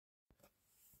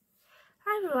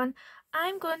everyone,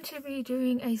 I'm going to be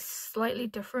doing a slightly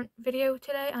different video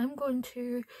today. I'm going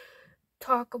to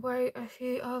talk about a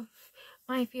few of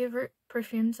my favorite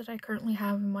perfumes that I currently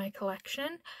have in my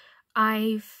collection.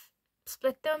 I've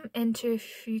split them into a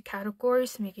few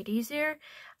categories to make it easier,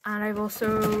 and I've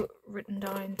also written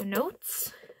down the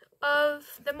notes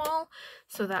of them all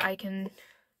so that I can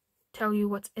tell you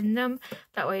what's in them.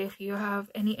 That way, if you have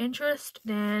any interest,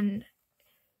 then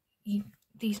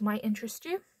these might interest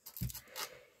you.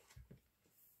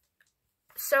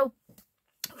 So,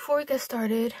 before we get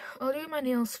started, I'll do my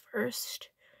nails first.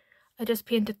 I just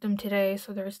painted them today,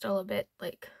 so they're still a bit,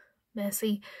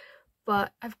 messy.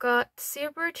 But I've got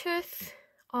Sabertooth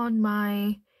on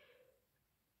my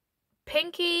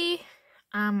pinky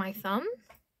and my thumb.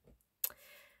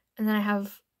 And then I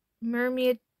have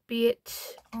Mermaid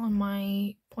Bait on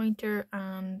my pointer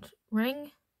and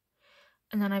ring.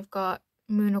 And then I've got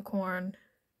Moonicorn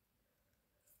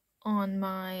on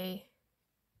my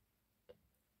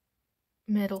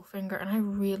middle finger, and I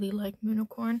really like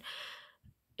Moonicorn.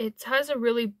 It has a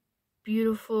really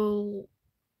beautiful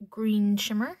green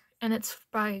shimmer, and it's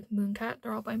by Mooncat.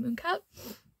 They're all by Mooncat.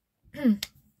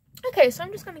 Okay, so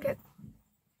I'm just gonna get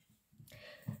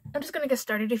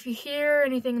started. If you hear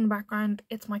anything in the background,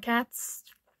 it's my cats.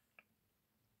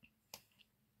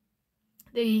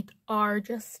 They are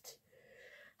just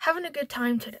having a good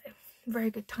time today. Very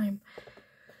good time.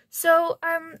 So,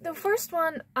 the first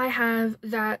one I have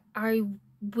that I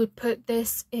would put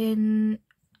this in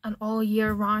an all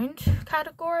year round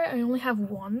category. I only have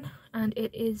one, and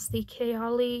it is the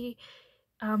Kayali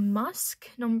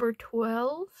Musk number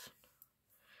 12.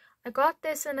 I got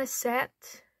this in a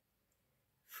set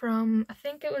from, I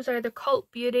think it was either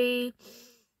Cult Beauty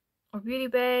or Beauty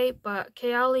Bay, but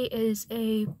Kayali is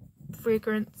a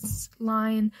fragrance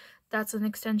line that's an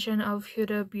extension of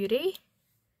Huda Beauty.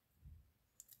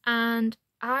 And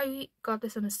I got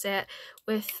this in a set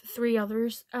with 3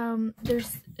 others.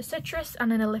 There's a citrus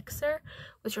and an elixir,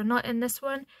 which are not in this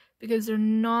one because they're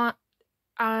not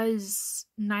as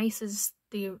nice as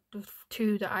the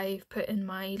 2 that I've put in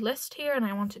my list here, and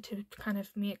I wanted to kind of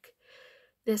make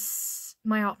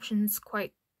my options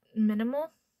quite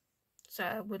minimal so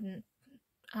I wouldn't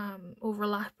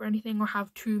overlap or anything or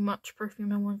have too much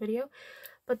perfume in one video.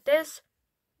 But this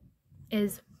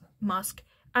is musk.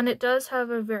 And it does have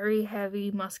a very heavy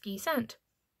musky scent.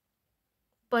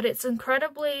 But it's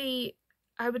incredibly,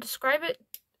 I would describe it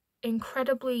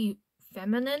incredibly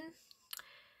feminine.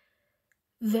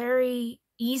 Very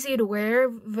easy to wear,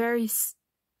 very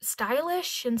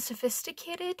stylish and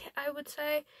sophisticated, I would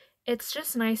say. It's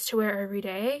just nice to wear every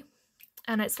day.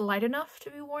 And it's light enough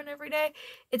to be worn every day.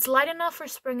 It's light enough for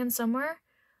spring and summer,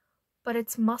 but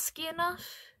it's musky enough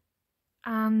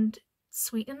and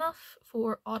sweet enough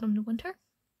for autumn to winter.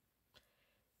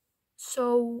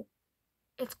 So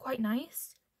it's quite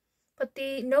nice. But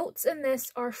the notes in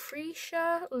this are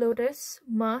freesia, lotus,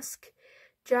 musk,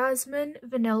 jasmine,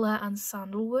 vanilla, and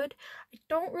sandalwood. I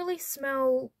don't really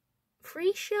smell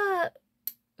freesia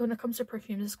when it comes to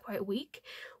perfumes, is quite weak.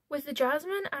 With the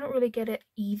jasmine, I don't really get it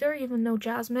either, even though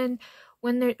jasmine,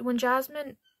 when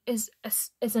jasmine is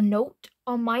a note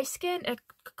on my skin, it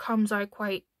comes out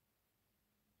quite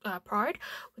proud.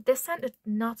 With this scent, it's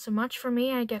not so much for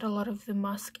me. I get a lot of the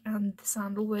musk and the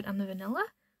sandalwood and the vanilla.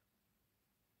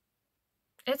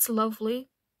 It's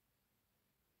lovely.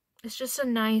 It's just a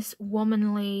nice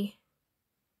womanly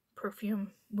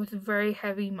perfume with very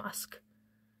heavy musk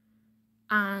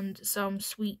and some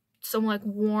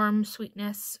warm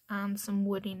sweetness and some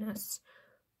woodiness.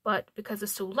 But because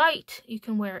it's so light, you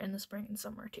can wear it in the spring and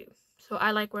summer too. So I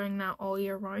like wearing that all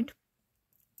year round.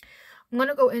 I'm going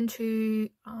to go into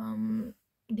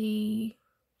the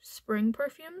spring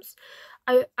perfumes.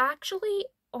 I actually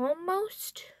I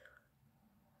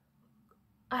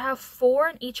have 4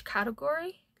 in each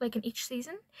category, like in each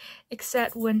season,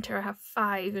 except winter. I have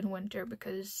 5 in winter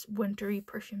because wintry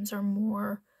perfumes are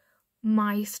more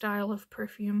my style of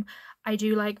perfume. I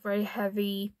do like very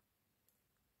heavy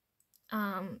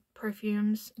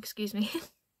perfumes. Excuse me. I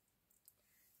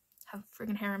have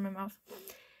friggin' hair in my mouth.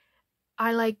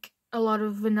 I like a lot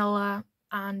of vanilla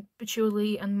and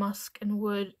patchouli and musk and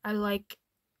wood. I like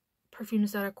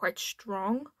perfumes that are quite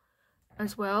strong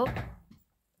as well,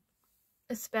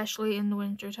 especially in the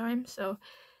winter time. So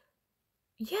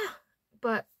yeah,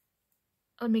 but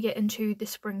let me get into the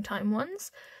springtime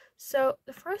ones. So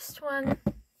the first one,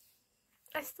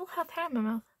 I still have hair in my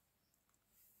mouth.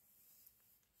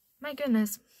 My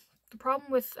goodness, the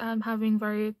problem with having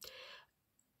very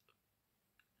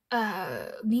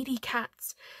needy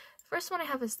cats. First one I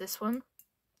have is this one.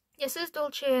 This is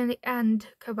Dolce and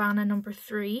Gabbana number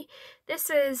 3.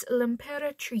 This is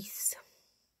L'Imperatrice.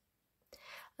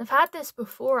 I've had this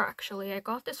before actually. I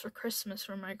got this for Christmas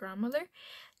from my grandmother.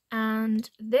 And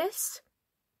this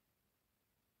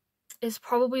is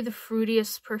probably the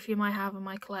fruitiest perfume I have in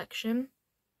my collection.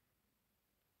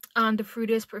 And the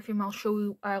fruitiest perfume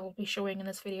I'll be showing in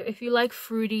this video. If you like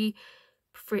fruity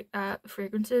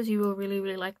fragrances, you will really,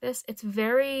 really like this. It's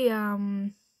very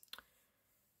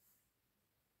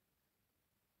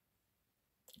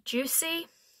juicy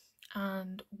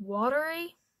and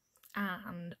watery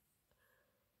and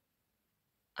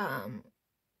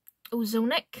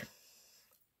ozonic.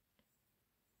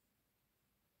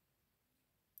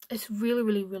 It's really,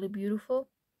 really, really beautiful,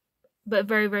 but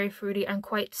very, very fruity and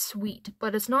quite sweet.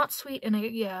 But it's not sweet in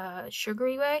a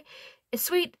sugary way. It's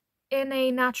sweet in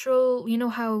a natural, you know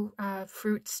how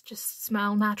fruits just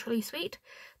smell naturally sweet?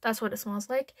 That's what it smells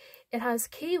like. It has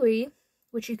kiwi,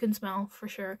 which you can smell for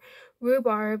sure,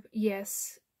 rhubarb,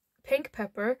 yes, pink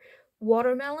pepper,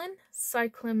 watermelon,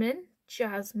 cyclamen,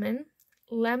 jasmine,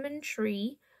 lemon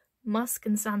tree, musk,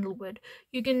 and sandalwood.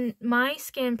 My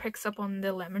skin picks up on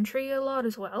the lemon tree a lot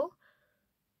as well,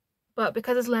 but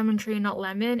because it's lemon tree, not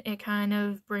lemon, it kind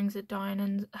of brings it down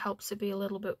and helps it be a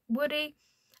little bit woody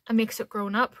and makes it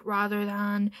grown up rather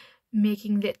than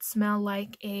making it smell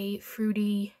like a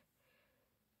fruity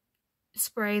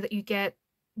spray that you get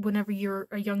whenever you're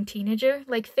a young teenager.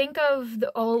 Like, think of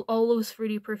all those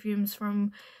fruity perfumes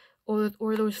from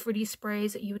or those fruity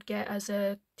sprays that you would get as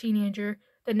a teenager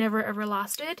that never ever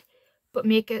lasted, but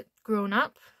make it grown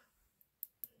up.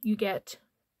 You get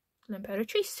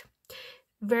L'Imperatrice.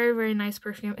 Very, very nice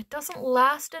perfume. It doesn't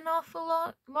last an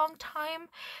awful long time,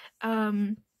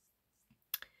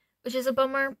 which is a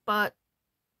bummer, but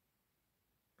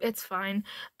it's fine.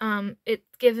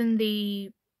 Given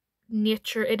the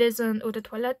nature, it is an eau de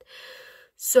toilette,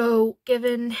 so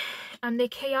given the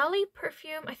Kayali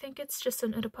perfume, I think it's just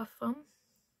an eau de parfum,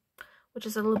 which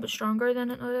is a little bit stronger than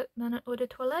an eau de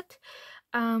toilette.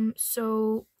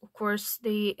 So of course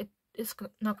it is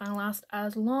not gonna last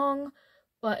as long,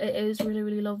 but it is really,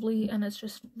 really lovely, and it's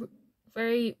just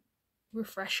very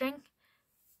refreshing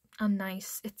and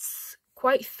nice. It's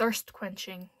quite thirst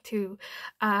quenching too.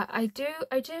 I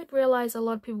did realize a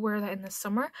lot of people wear that in the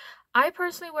summer. I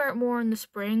personally wear it more in the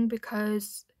spring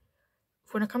because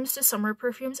when it comes to summer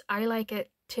perfumes, I like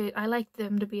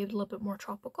them to be a little bit more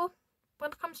tropical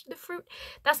when it comes to the fruit.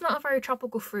 That's not a very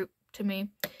tropical fruit to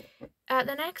me.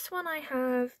 The next one I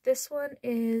have, this one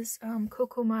is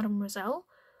Coco Mademoiselle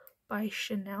by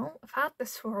Chanel. I've had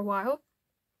this for a while.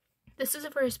 This is a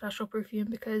very special perfume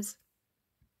because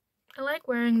I like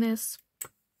wearing this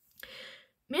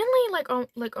mainly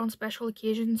on special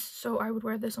occasions. So I would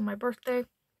wear this on my birthday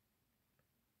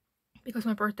because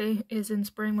my birthday is in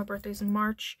spring. My birthday's in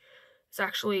March. It's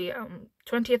actually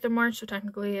 20th of March, so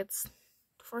technically it's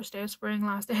the first day of spring,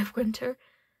 last day of winter.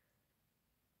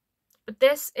 But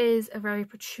this is a very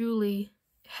patchouli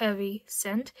heavy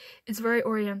scent. It's very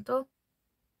oriental.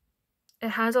 It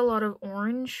has a lot of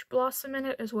orange blossom in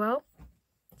it as well.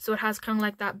 So it has kind of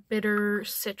like that bitter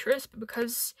citrus, but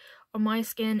because on my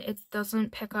skin it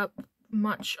doesn't pick up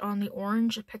much on the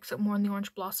orange, it picks up more on the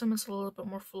orange blossom. It's a little bit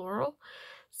more floral.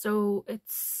 So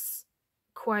it's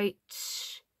quite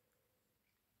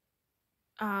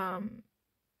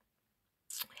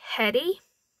heady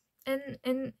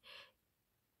in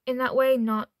that way,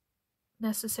 not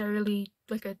necessarily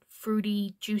like a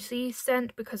fruity juicy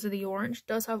scent because of the orange. It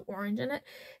does have orange in it.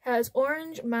 It has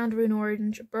orange, mandarin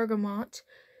orange, bergamot,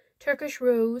 Turkish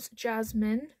rose,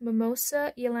 jasmine,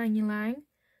 mimosa, ylang ylang,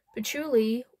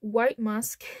 patchouli, white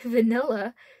musk,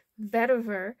 vanilla,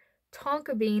 vetiver,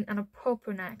 tonka bean, and a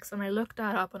proponax. And I looked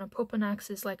that up, and a proponax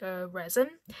is like a resin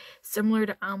similar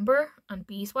to amber, and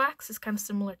beeswax is kind of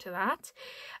similar to that.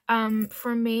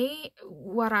 For me,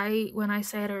 when I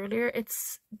said earlier, it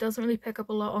doesn't really pick up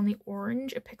a lot on the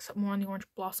orange. It picks up more on the orange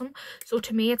blossom. So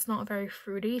to me, it's not a very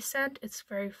fruity scent. It's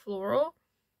very floral.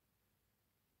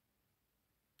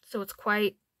 So it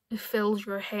fills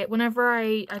your head. Whenever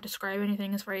I describe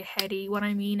anything as very heady, what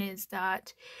I mean is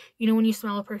that, you know, when you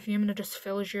smell a perfume and it just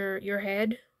fills your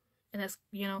head, and it's,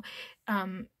 you know,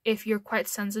 if you're quite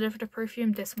sensitive to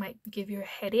perfume, this might give you a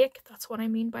headache. That's what I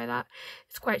mean by that.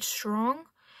 It's quite strong,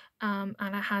 and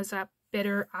it has that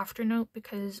bitter afternote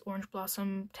because orange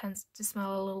blossom tends to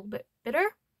smell a little bit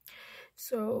bitter.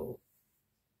 So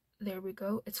there we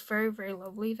go. It's very, very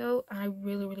lovely though, and I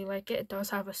really, really like it. It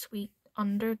does have a sweet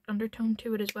undertone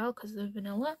to it as well because of the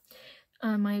vanilla.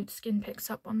 My skin picks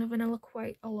up on the vanilla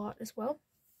quite a lot as well.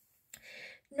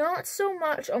 Not so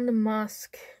much on the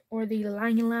musk or the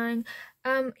ylang ylang.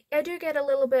 I do get a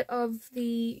little bit of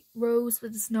the rose,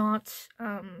 but it's not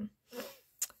a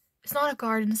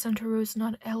garden center rose,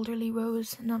 not an elderly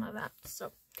rose, none of that.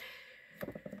 So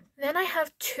then I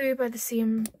have two by the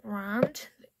same brand.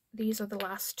 These are the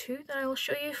last two that I will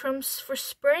show you for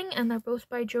spring, and they're both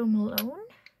by Jo Malone.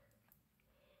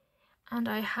 And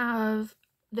I have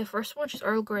the first one, which is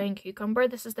Earl Grey and Cucumber.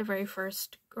 This is the very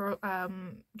first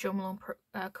Jo Malone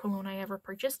cologne I ever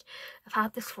purchased. I've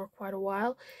had this for quite a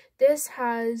while. This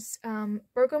has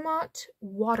bergamot,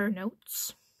 water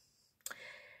notes,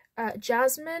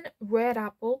 jasmine, red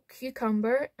apple,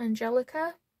 cucumber,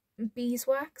 angelica,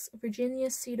 beeswax, Virginia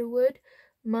cedarwood,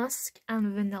 musk,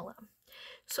 and vanilla.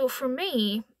 So for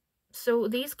me,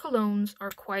 these colognes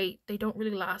are they don't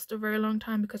really last a very long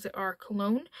time because they are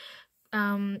cologne.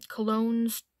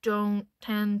 Colognes don't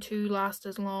tend to last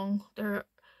as long. They're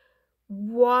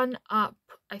one up,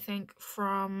 I think,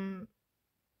 from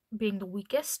being the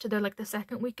weakest. They're like the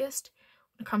second weakest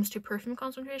when it comes to perfume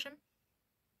concentration.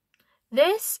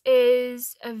 This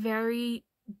is a very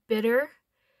bitter,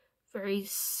 very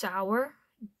sour,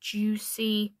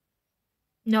 juicy,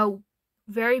 no,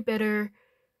 very bitter,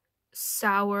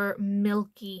 sour,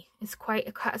 milky. It's quite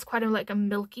like a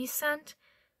milky scent.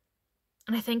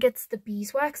 And I think it's the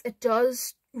beeswax. It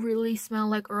does really smell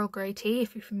like Earl Grey tea,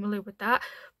 if you're familiar with that,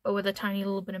 but with a tiny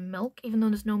little bit of milk. Even though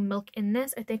there's no milk in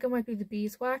this, I think it might be the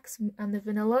beeswax and the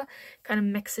vanilla kind of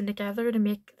mixing together to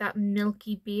make that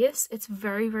milky base. It's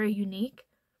very, very unique.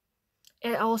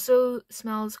 It also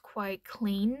smells quite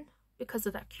clean because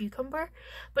of that cucumber,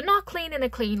 but not clean in a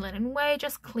clean linen way,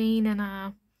 just clean in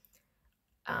a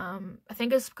I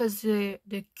think it's because the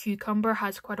cucumber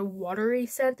has quite a watery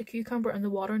scent. The cucumber and the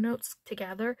water notes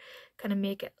together kind of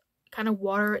make it, kind of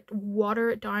water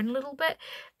it down a little bit,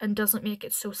 and doesn't make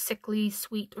it so sickly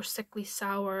sweet or sickly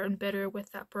sour and bitter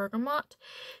with that bergamot.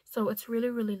 So it's really,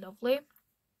 really lovely.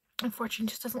 Unfortunately,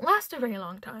 it just doesn't last a very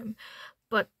long time,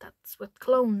 but that's with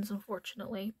colognes,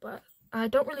 unfortunately. But I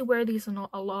don't really wear these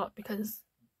a lot because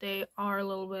they are a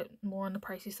little bit more on the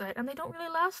pricey side, and they don't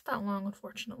really last that long,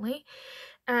 unfortunately.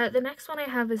 The next one I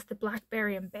have is the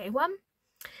Blackberry and Bay one.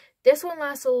 This one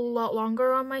lasts a lot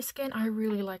longer on my skin. I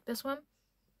really like this one.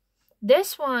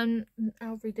 This one,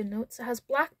 I'll read the notes. It has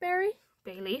blackberry,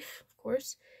 bay leaf, of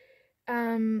course,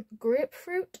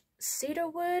 grapefruit,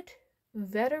 cedarwood,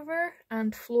 vetiver,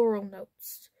 and floral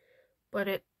notes. But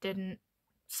it didn't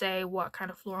say what kind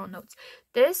of floral notes.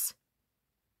 This,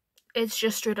 it's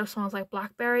just straight up smells like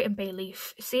blackberry and bay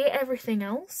leaf. See everything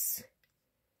else?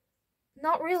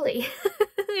 Not really.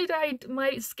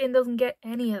 My skin doesn't get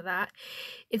any of that.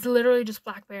 It's literally just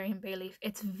blackberry and bay leaf.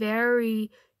 It's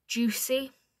very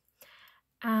juicy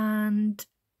and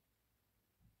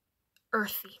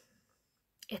earthy.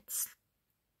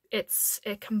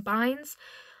 It combines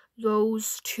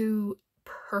those two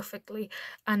perfectly,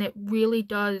 and it really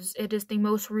does. It is the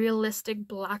most realistic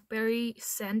blackberry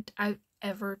scent I've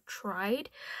ever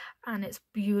tried, and it's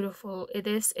beautiful.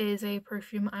 This is a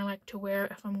perfume I like to wear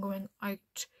if I'm going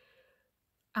out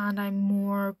and I'm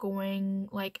more going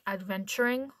like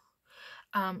adventuring.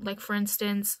 Like for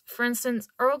instance,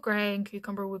 Earl Grey and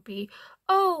Cucumber would be,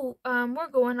 oh, we're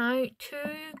going out to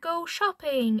go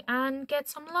shopping and get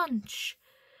some lunch.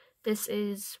 This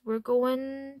is, we're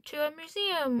going to a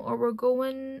museum, or we're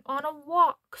going on a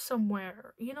walk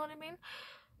somewhere. You know what I mean?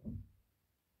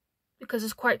 Because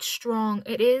it's quite strong.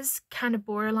 It is kind of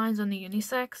borderlines on the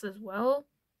unisex as well,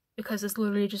 because it's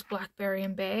literally just blackberry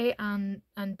and bay and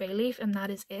bay leaf, and that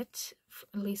is it,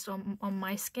 at least on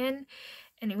my skin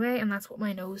anyway, and that's what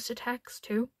my nose detects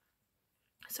too.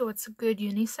 So it's a good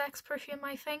unisex perfume,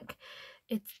 I think.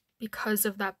 It's because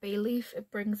of that bay leaf,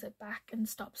 it brings it back and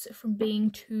stops it from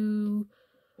being too,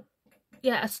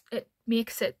 yeah, it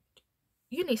makes it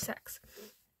unisex.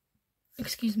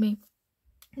 Excuse me.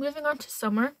 Moving on to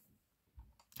summer,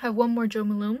 I have one more Jo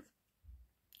Malone.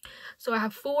 So I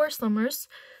have 4 summers.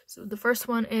 So the first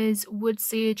one is Wood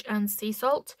Sage and Sea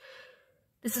Salt.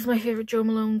 This is my favorite Jo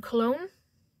Malone cologne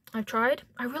I've tried.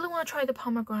 I really want to try the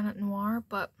Pomegranate Noir,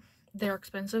 but they're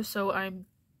expensive, so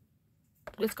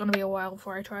it's gonna be a while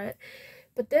before I try it.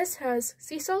 But this has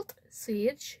sea salt,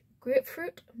 sage,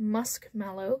 grapefruit,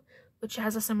 muskmallow, which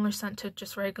has a similar scent to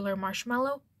just regular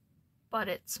marshmallow, but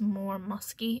it's more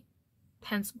musky,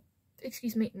 hence,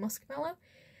 excuse me, muskmallow,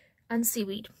 and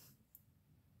seaweed.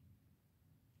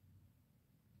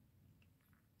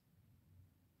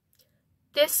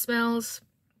 This smells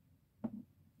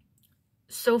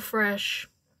so fresh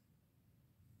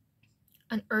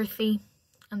and earthy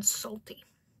and salty.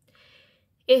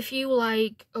 If you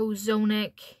like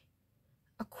ozonic,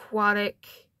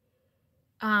 aquatic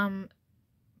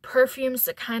perfumes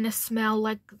that kind of smell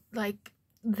like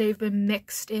they've been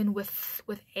mixed in with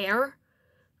air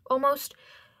almost,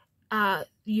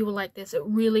 you will like this. It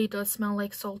really does smell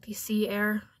like salty sea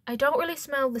air. I don't really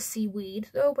smell the seaweed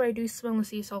though, but I do smell the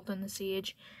sea salt and the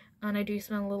sage, and I do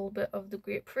smell a little bit of the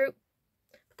grapefruit.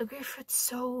 But the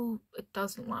grapefruit's it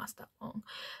doesn't last that long,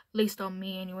 at least on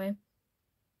me anyway.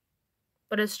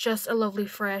 But it's just a lovely,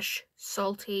 fresh,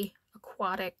 salty,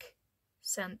 aquatic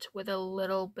scent with a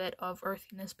little bit of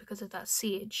earthiness because of that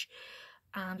sage,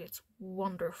 and it's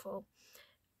wonderful.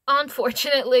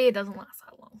 Unfortunately, it doesn't last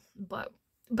that long, but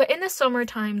in the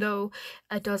summertime though,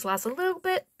 it does last a little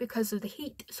bit because of the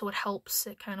heat, so it helps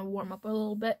it kind of warm up a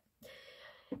little bit.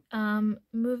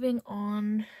 Moving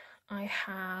on, I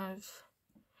have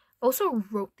also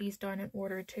wrote these down in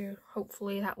order too,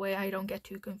 hopefully that way I don't get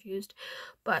too confused.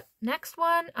 But next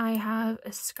one, I have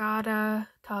Escada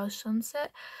Taj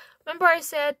Sunset. Remember I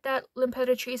said that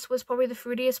L'Imperatrice was probably the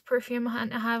fruitiest perfume I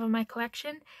have in my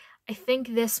collection? I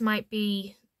think this might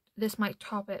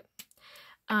top it.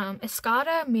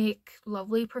 Escada make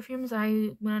lovely perfumes.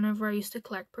 Whenever I used to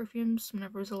collect perfumes,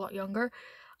 whenever I was a lot younger,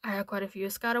 I had quite a few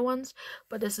Escada ones,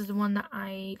 but this is the one that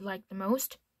I like the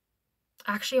most.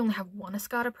 I actually only have one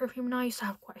Escada perfume now. I used to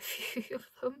have quite a few of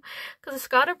them, because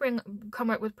Escada come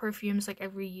out with perfumes like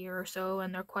every year or so,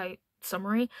 and they're quite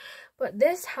summery. But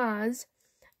this has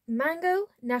mango,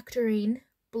 nectarine,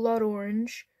 blood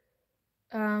orange,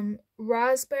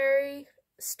 raspberry,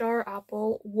 star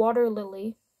apple, water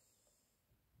lily,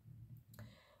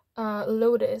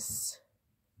 lotus,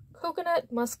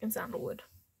 coconut, musk, and sandalwood.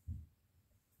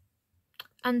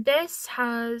 And this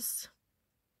has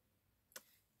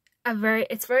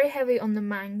it's very heavy on the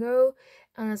mango,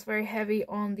 and it's very heavy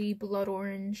on the blood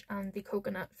orange and the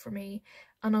coconut for me,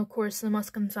 and of course the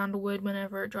musk and sandalwood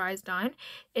whenever it dries down.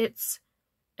 It's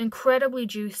incredibly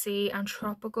juicy and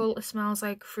tropical. It smells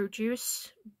like fruit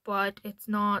juice, but it's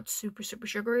not super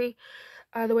sugary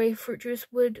the way fruit juice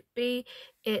would be.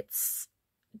 It's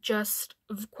just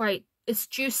it's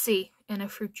juicy in a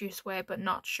fruit juice way, but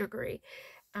not sugary.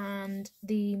 And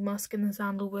the musk and the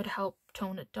sandalwood help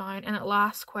tone it down, and it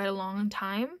lasts quite a long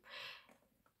time.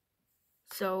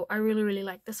 So I really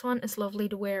like this one. It's lovely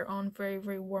to wear on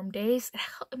very warm days.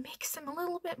 It makes them a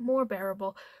little bit more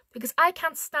bearable, because I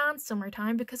can't stand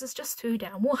summertime because it's just too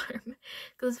damn warm.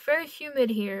 Because it's very humid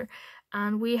here,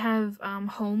 and we have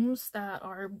homes that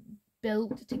are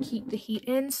built to keep the heat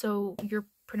in, so you're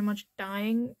pretty much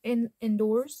dying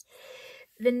indoors.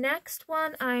 The next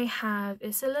one I have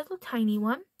is a little tiny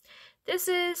one. This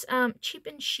is Cheap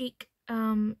and Chic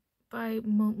by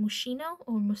Moschino,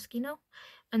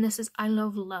 and this is I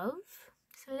Love Love.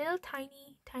 It's a little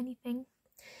tiny thing.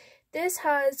 This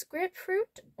has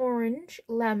grapefruit, orange,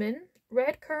 lemon,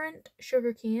 red currant,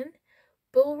 sugarcane,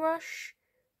 bulrush,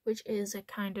 which is a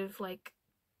kind of like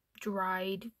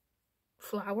dried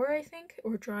flower, I think,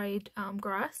 or dried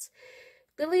grass,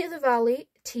 lily of the valley,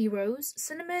 tea rose,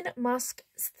 cinnamon, musk,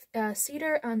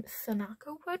 cedar, and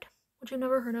thanaka wood, which I've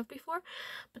never heard of before.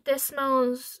 But this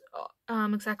smells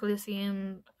exactly the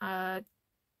same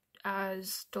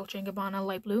as Dolce & Gabbana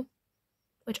Light Blue,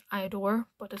 which I adore,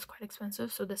 but it's quite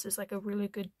expensive, so this is like a really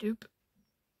good dupe.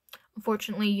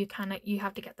 Unfortunately, you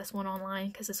have to get this one online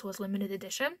because this was limited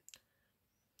edition.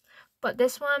 But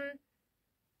this one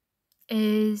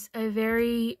is a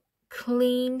very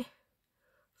clean,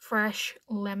 fresh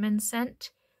lemon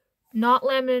scent. Not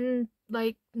lemon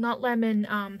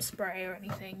spray or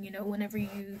anything, you know, whenever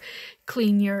you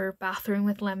clean your bathroom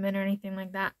with lemon or anything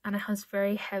like that. And it has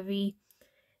very heavy,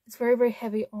 it's very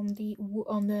heavy on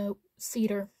the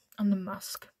cedar and the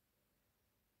musk.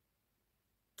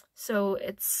 So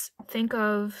think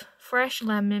of fresh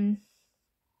lemon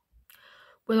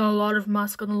with a lot of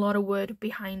musk and a lot of wood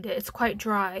behind it. It's quite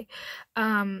dry.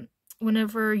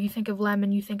 Whenever you think of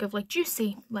lemon, you think of like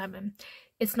juicy lemon.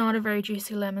 It's not a very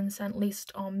juicy lemon scent, at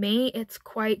least on me. It's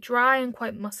quite dry and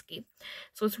quite musky.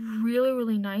 So it's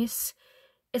really nice.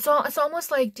 It's almost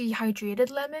like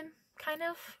dehydrated lemon, kind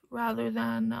of, rather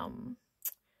than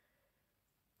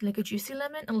like a juicy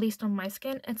lemon, at least on my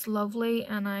skin. It's lovely,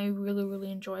 and I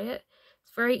really enjoy it.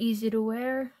 It's very easy to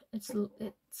wear. It's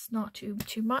not too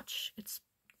much. It's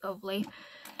lovely.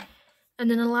 And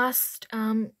then the last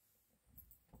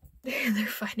they're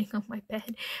fighting on my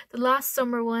bed. The last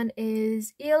summer one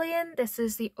is Alien. This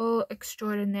is the Eau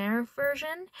Extraordinaire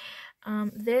version.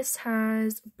 This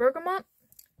has bergamot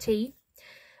tea,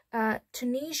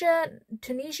 Tunisian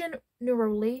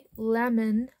neroli,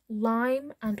 lemon,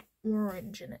 lime, and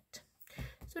orange in it.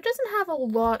 So it doesn't have a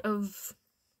lot of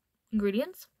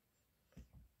ingredients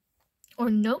or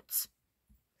notes.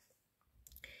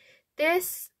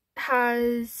 This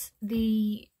has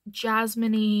the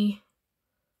jasmine-y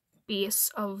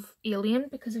base of Alien,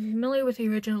 because if you're familiar with the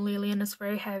original Alien, it's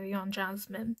very heavy on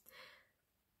jasmine.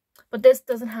 But this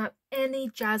doesn't have any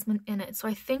jasmine in it. So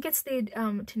I think it's the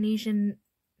Tunisian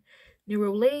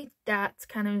neroli that's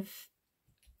kind of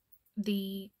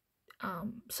the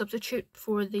substitute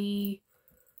for the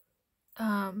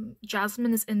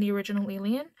jasmine is in the original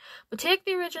Alien. But take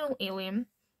the original Alien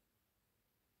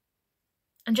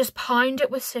and just pound it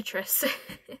with citrus.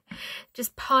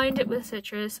 Just pound it with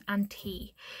citrus and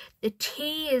tea. The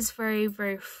tea is very,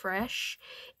 very fresh.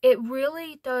 It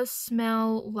really does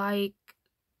smell like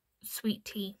sweet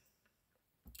tea.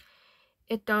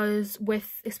 It does,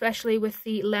 with especially with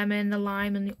the lemon, the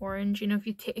lime, and the orange. You know,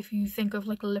 if you think of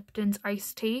like Lipton's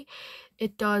iced tea,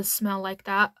 it does smell like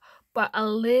that, but a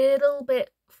little bit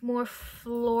more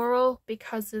floral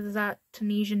because of that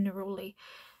Tunisian neroli.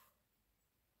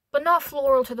 But not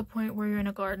floral to the point where you're in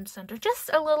a garden center. Just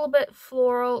a little bit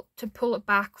floral to pull it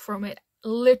back from it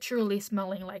literally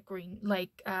smelling like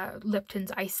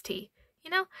Lipton's iced tea.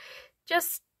 You know,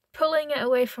 just pulling it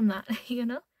away from that. You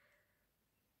know.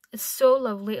 It's so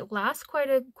lovely. It lasts quite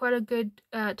a good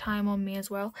time on me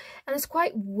as well, and it's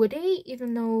quite woody,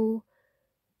 even though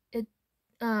it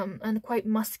and quite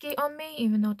musky on me,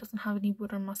 even though it doesn't have any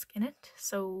wood or musk in it.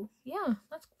 So yeah,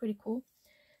 that's pretty cool.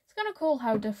 It's kind of cool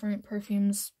how different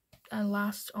perfumes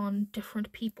last on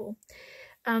different people.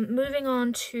 Moving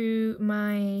on to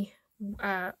my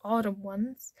autumn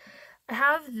ones, I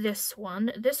have this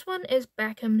one. This one is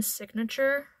Beckham's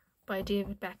Signature by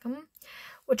David Beckham,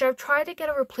 which I've tried to get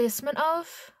a replacement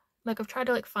of. Like, I've tried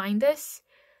to like find this,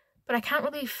 but I can't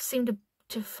really seem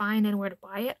to find anywhere to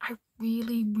buy it. I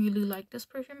really, really like this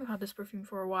perfume. I've had this perfume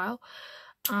for a while.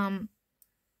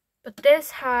 But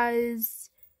this has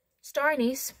star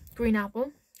anise, green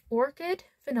apple, orchid,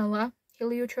 vanilla,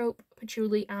 heliotrope,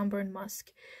 patchouli, amber, and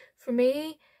musk. For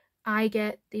me, I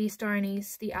get the star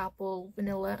anise, the apple,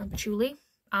 vanilla, and patchouli,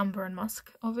 amber, and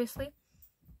musk, obviously.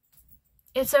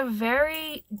 It's a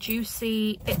very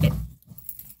juicy,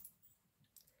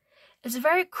 it's a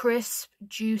very crisp,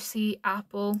 juicy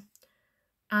apple,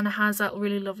 and it has that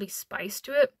really lovely spice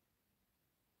to it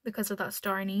because of that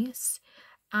star anise.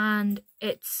 And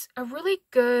it's a really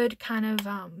good kind of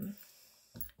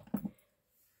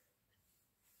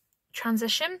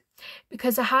transition,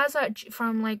 because it has that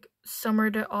from like summer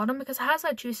to autumn, because it has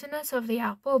that juiciness of the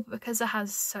apple, but because it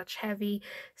has such heavy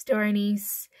star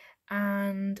anise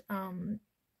and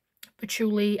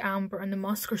patchouli, amber, and the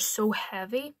musk are so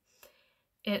heavy,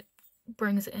 it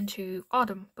brings it into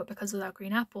autumn. But because of that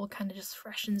green apple, it kind of just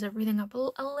freshens everything up a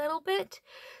little bit.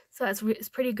 So it's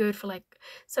pretty good for like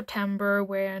September,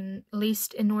 when at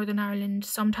least in Northern Ireland,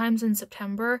 sometimes in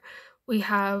September we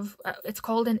have it's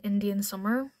called an Indian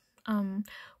summer,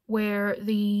 where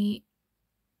the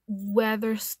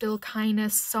weather's still kind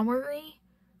of summery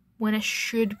when it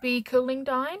should be cooling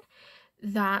down.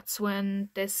 That's when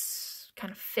this kind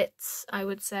of fits, I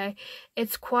would say.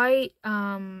 It's quite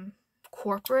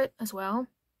corporate as well.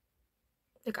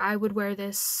 Like, I would wear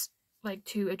this like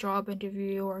to a job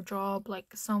interview or a job,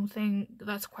 like something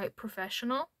that's quite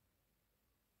professional,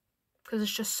 because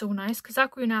it's just so nice. Because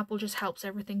that green apple just helps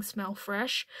everything smell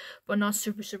fresh but not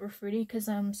super fruity. Because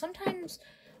sometimes,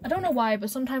 I don't know why,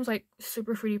 but sometimes like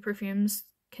super fruity perfumes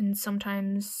can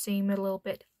sometimes seem a little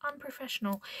bit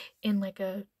unprofessional in like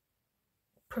a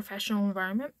professional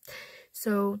environment.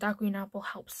 So that green apple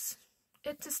helps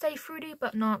it to stay fruity,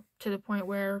 but not to the point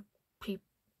where people,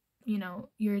 you know,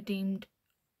 you're deemed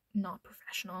not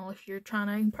professional if you're trying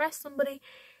to impress somebody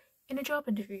in a job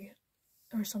interview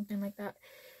or something like that.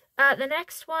 The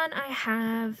next one I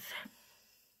have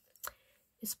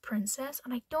is Princess,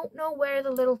 and I don't know where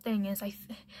the little thing is.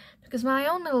 Because my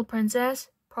own little princess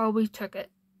probably took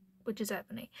it, which is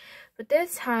Ebony. But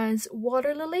this has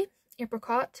water lily,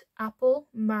 apricot, apple,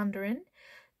 mandarin,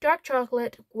 dark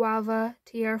chocolate, guava,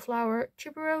 tiare flower,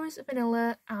 tuberose,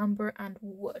 vanilla, amber, and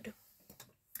wood.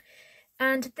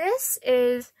 And this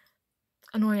is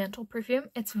an oriental perfume.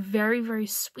 It's very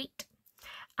sweet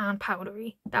and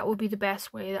powdery. That would be the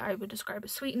best way that I would describe it.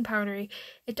 Sweet and powdery.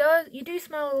 You do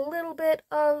smell a little bit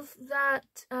of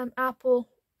that apple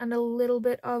and a little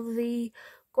bit of the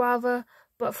guava,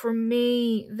 but for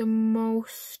me the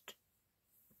most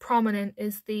prominent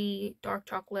is the dark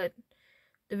chocolate,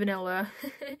 the vanilla,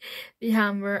 the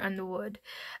amber, and the wood.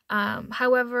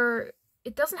 However,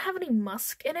 it doesn't have any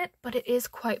musk in it, but it is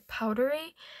quite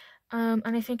powdery. And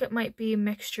I think it might be a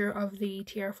mixture of the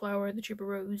tiare flower, the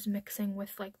tuberose, mixing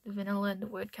with like the vanilla and the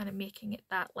wood, kind of making it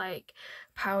that like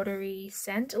powdery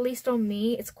scent. At least on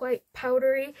me, it's quite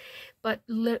powdery, but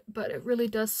it really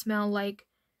does smell like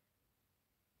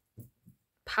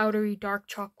powdery dark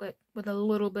chocolate with a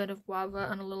little bit of guava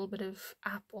and a little bit of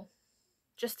apple.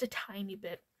 Just a tiny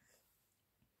bit.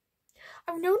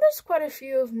 I've noticed quite a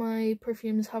few of my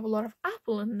perfumes have a lot of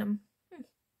apple in them.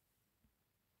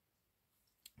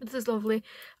 This is lovely.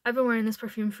 I've been wearing this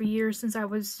perfume for years, since I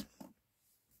was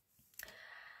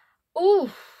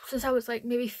like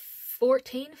maybe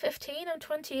 14, 15. I'm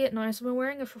 28 now, so I've been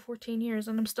wearing it for 14 years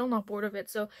and I'm still not bored of it,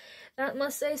 so that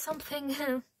must say something.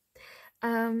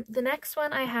 The next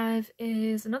one I have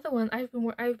is another one. I've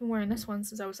been wearing this one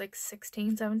since I was like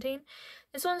 16, 17.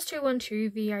 This one's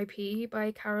 212 VIP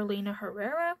by Carolina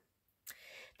Herrera.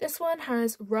 This one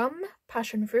has rum,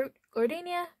 passion fruit,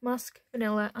 gardenia, musk,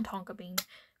 vanilla, and tonka bean.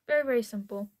 Very, very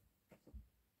simple.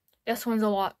 This one's a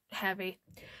lot heavy.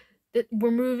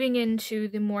 We're moving into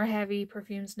the more heavy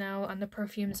perfumes now, and the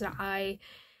perfumes that I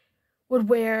would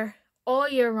wear all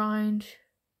year round,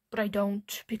 but I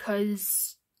don't,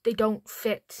 because they don't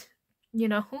fit, you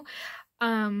know.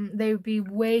 They would be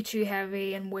way too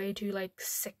heavy and way too like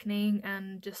sickening,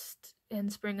 and just in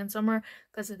spring and summer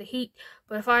because of the heat.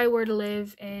 But if I were to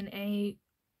live in a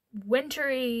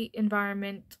wintry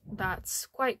environment that's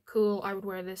quite cool, I would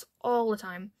wear this all the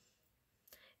time.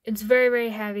 It's very, very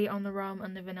heavy on the rum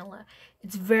and the vanilla.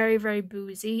 It's very, very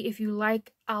boozy. If you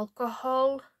like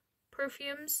alcohol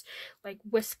perfumes, like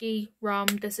whiskey, rum,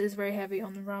 this is very heavy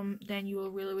on the rum, then you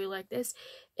will really, really like this.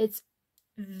 It's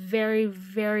very,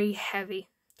 very heavy.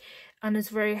 And it's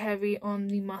very heavy on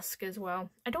the musk as well.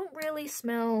 I don't really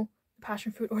smell the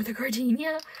passion fruit or the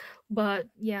gardenia, but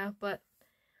yeah, but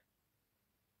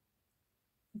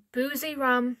boozy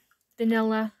rum,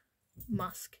 vanilla,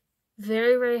 musk.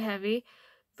 Very, very heavy.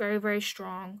 Very, very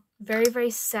strong. Very, very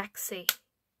sexy.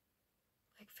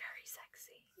 Like, very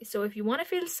sexy. So if you want to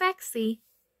feel sexy,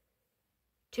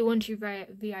 212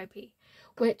 VIP.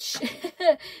 Which,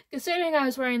 considering I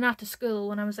was wearing that to school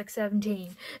when I was like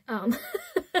 17,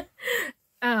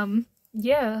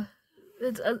 yeah,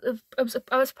 I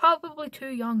was probably too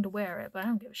young to wear it, but I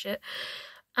don't give a shit.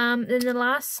 Then the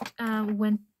last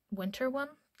winter one,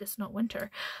 this is not winter,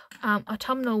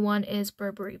 autumnal one is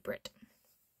Burberry Brit.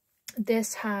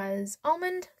 This has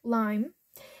almond, lime,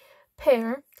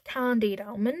 pear, candied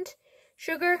almond,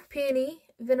 sugar, peony,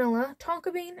 vanilla,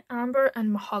 tonka bean, amber,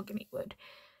 and mahogany wood.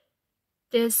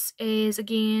 This is,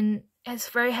 again, it's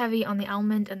very heavy on the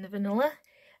almond and the vanilla,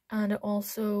 and it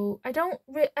also, I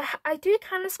do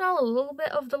kind of smell a little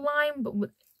bit of the lime, but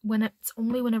when it's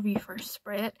only whenever you first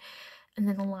spray it, and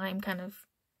then the lime kind of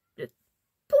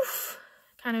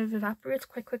evaporates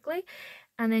quite quickly,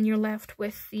 and then you're left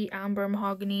with the amber,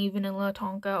 mahogany, vanilla,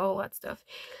 tonka, all that stuff.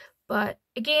 But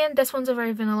again, this one's a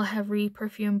very vanilla heavy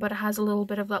perfume, but it has a little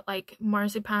bit of that like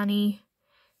marzipan-y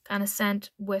kind of scent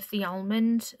with the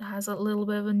almond. It has a little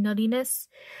bit of a nuttiness,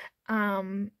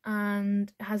 and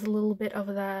it has a little bit of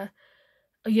a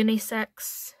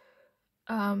unisex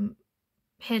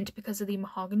hint because of the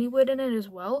mahogany wood in it as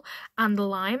well, and the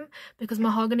lime, because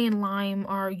mahogany and lime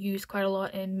are used quite a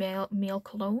lot in male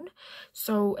cologne,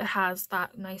 so it has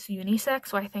that nice unisex.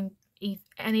 So I think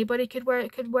anybody could wear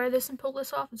this and pull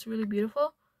this off. It's really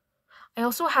beautiful. I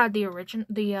also had the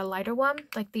lighter one,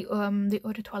 like the eau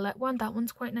de toilette one. That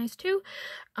one's quite nice too,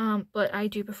 but I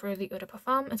do prefer the eau de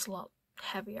parfum. It's a lot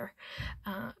heavier,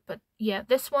 but yeah,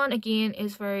 this one again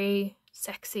is very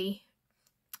sexy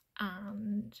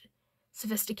and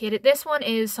sophisticated. This one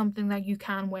is something that you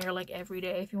can wear like every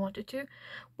day if you wanted to,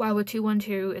 while with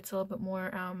 212 it's a little bit more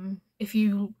it's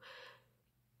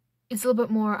a little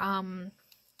bit more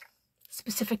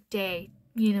specific day,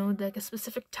 you know, like a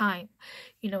specific time,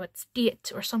 you know, it's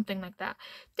date or something like that.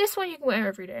 This one you can wear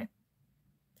every day.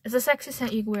 It's a sexy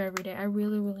scent you can wear every day. I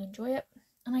really, really enjoy it,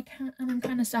 and I'm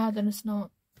kind of sad that it's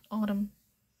not autumn,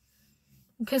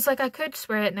 because like I could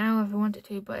spray it now if I wanted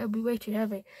to, but it'd be way too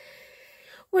heavy,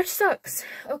 which sucks.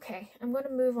 Okay, I'm going to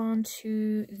move on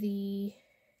to the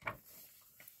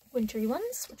wintry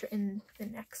ones, which are in the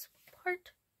next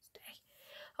part.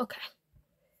 Okay.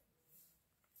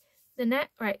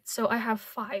 Right, so I have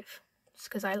 5, just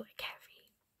because I like heavy,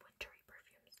 wintry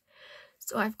perfumes.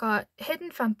 So I've got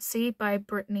Hidden Fantasy by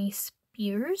Britney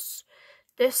Spears.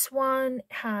 This one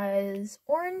has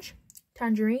orange,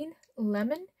 tangerine,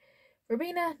 lemon,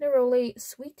 verbena, neroli,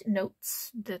 sweet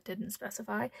notes that didn't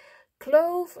specify,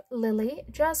 clove, lily,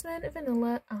 jasmine,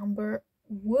 vanilla, amber,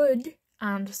 wood,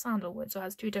 and sandalwood. So it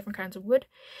has 2 different kinds of wood.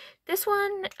 This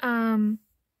one,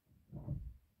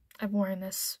 I've been wearing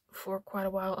this for quite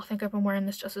a while. I think I've been wearing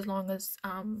this just as long as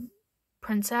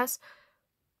Princess.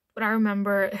 But I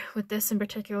remember with this in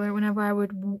particular, whenever I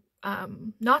would,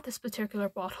 not this particular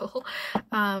bottle,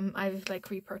 I've like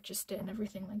repurchased it and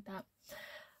everything like that.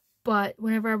 But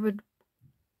whenever I would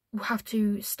have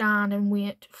to stand and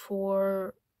wait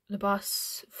for the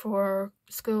bus for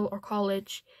school or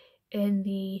college in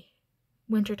the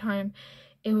wintertime,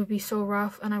 it would be so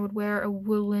rough, and I would wear a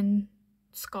woolen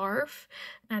scarf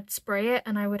and I'd spray it,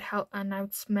 and I would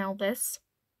smell this,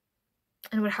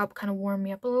 and it would help kind of warm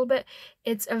me up a little bit.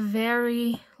 It's a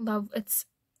very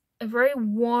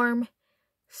warm,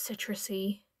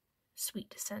 citrusy,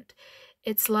 sweet scent.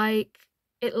 It's like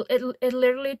it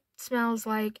literally smells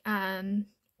like an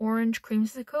orange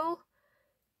creamsicle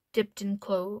dipped in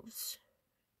cloves.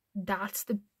 That's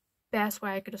the best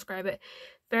way I could describe it.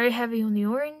 Very heavy on the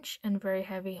orange, and very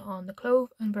heavy on the clove,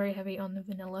 and very heavy on the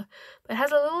vanilla. But it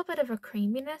has a little bit of a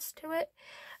creaminess to it.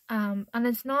 And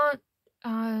it's not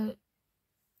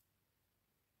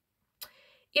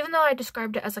even though I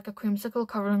described it as like a creamsicle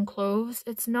covered in cloves,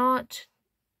 it's not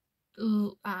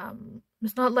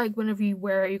like whenever you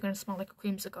wear it you're going to smell like a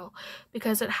creamsicle,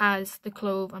 because it has the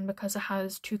clove and because it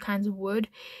has two kinds of wood.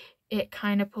 It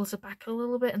kind of pulls it back a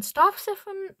little bit and stops it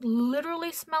from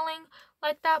literally smelling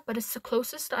like that, but it's the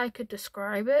closest I could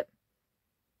describe it,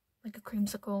 like a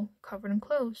creamsicle covered in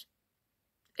cloves.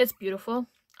 It's beautiful.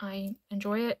 I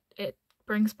enjoy it. It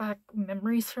brings back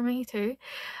memories for me too.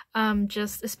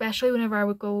 Just especially whenever I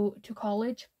would go to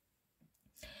college.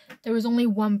 There was only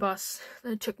one bus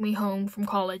that took me home from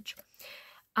college,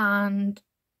 and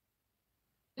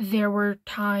there were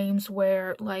times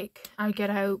where like I'd get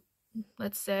out,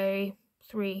 let's say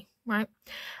 3, right?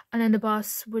 And then the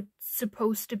bus was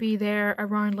supposed to be there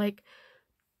around like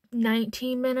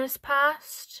 19 minutes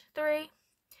past 3,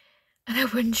 and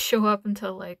it wouldn't show up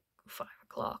until like 5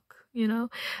 o'clock, you know?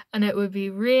 And it would be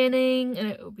raining, and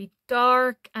it would be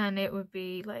dark, and it would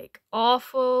be like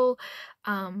awful.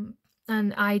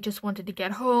 And I just wanted to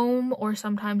get home, or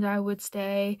sometimes I would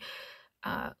stay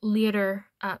later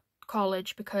at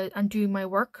college and do my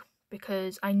work,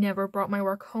 because I never brought my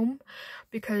work home,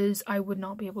 because I would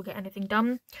not be able to get anything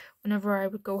done. Whenever I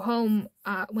would go home,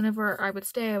 whenever I would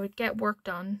stay, I would get work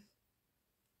done,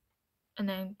 and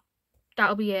then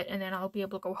that'll be it, and then I'll be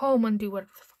able to go home and do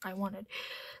whatever the fuck I wanted.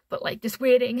 But like just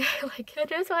waiting, like I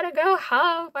just want to go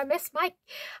home. I miss my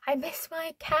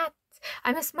cat.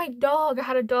 I miss my dog. I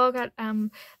had a dog at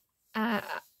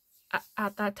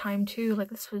that time too. Like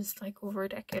this was like over a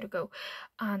decade ago,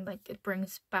 and like it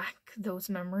brings back those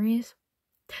memories.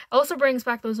 It also brings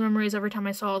back those memories every time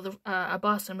I saw a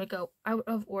bus and would go out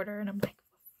of order, and I'm like,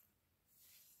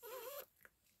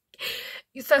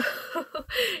 so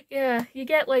yeah, you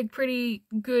get like pretty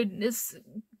good. It's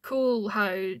cool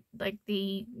how like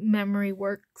the memory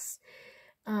works.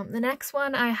 The next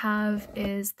one I have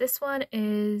is this one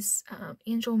is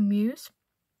Angel Muse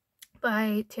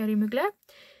by Thierry Mugler.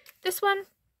 This one,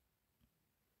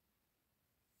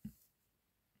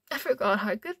 I forgot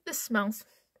how good this smells.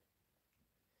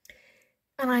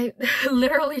 And I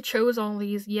literally chose all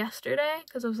these yesterday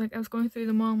because I was going through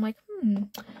them all. I'm like,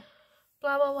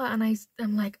 blah blah blah, and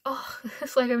I'm like, oh,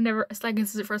 it's like this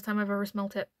is the first time I've ever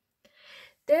smelt it.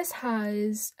 This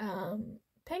has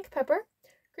pink pepper,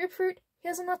 grapefruit,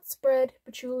 hazelnut spread,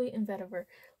 patchouli, and vetiver.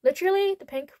 Literally, the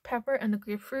pink pepper and the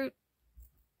grapefruit,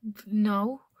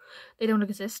 no, they don't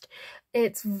exist.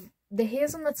 It's the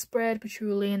hazelnut spread,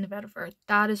 patchouli, and the vetiver.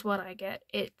 That is what I get.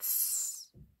 It's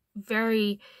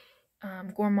very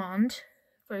gourmand,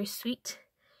 very sweet,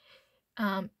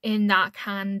 in that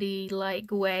candy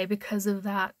like way, because of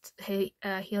that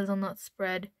hazelnut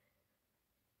spread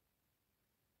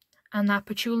and that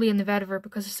patchouli and the vetiver.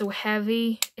 Because it's so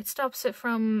heavy, it stops it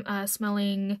from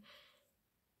smelling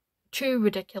too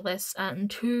ridiculous and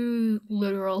too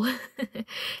literal.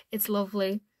 It's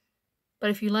lovely. But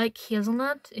if you like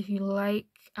hazelnut, if you like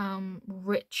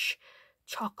rich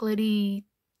chocolatey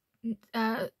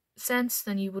scents,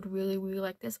 then you would really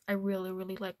like this. I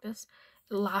really like this.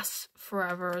 It lasts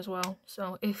forever as well.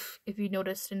 So if you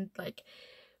noticed, in like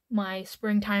my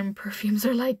springtime perfumes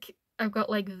are like, I've got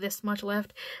like this much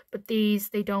left, but these,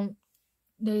 they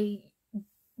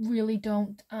really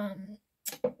don't,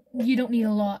 you don't need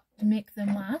a lot to make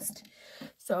them last.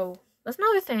 So that's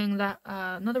another thing that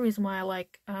another reason why I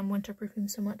like winter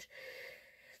perfumes so much.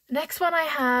 The next one I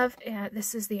have,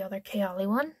 this is the other Kayali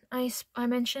one I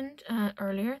mentioned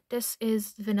earlier. This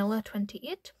is Vanilla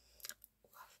 28.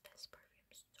 Love this perfume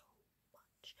so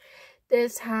much.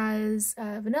 This has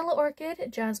vanilla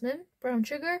orchid, jasmine, brown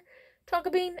sugar,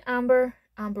 tonka bean, amber,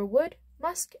 amber wood,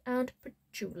 musk, and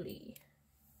patchouli.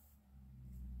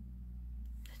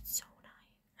 That's so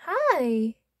nice.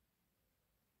 Hi!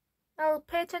 I'll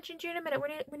pay attention to you in a minute.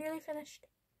 We're nearly finished.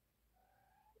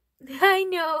 I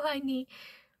know, honey.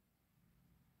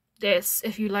 This,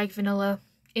 if you like vanilla,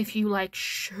 if you like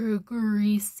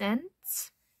sugary scents,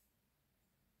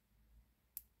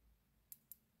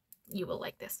 You will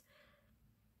like this.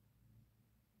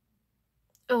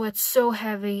 Oh, it's so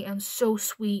heavy and so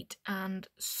sweet and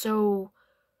so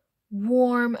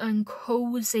warm and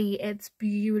cozy. It's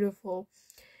beautiful.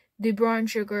 The brown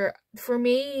sugar, for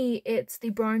me, it's the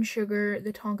brown sugar,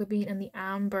 the tonka bean, and the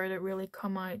amber that really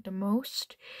come out the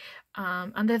most.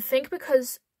 And I think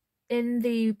because in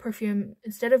the perfume,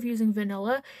 instead of using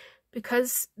vanilla,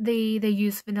 because they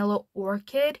use vanilla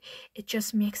orchid, it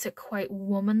just makes it quite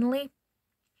womanly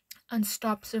and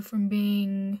stops it from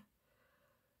being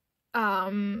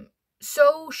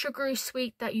so sugary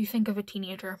sweet that you think of a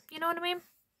teenager. You know what I mean?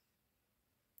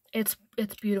 It's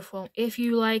beautiful. If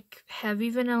you like heavy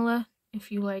vanilla,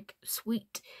 if you like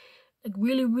sweet, like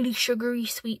really sugary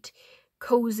sweet,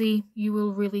 cozy, you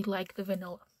will really like the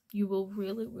vanilla. You will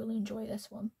really enjoy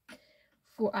this one.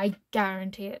 I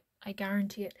guarantee it. I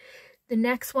guarantee it. The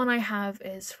next one I have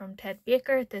is from Ted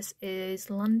Baker. This is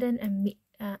London and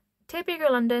Ted Baker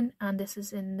London, and this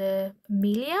is in the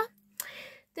Amelia.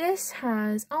 This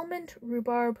has almond,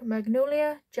 rhubarb,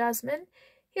 magnolia, jasmine,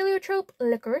 heliotrope,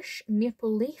 licorice,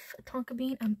 maple leaf, tonka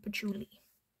bean, and patchouli.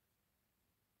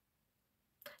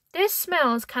 This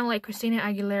smells kind of like Christina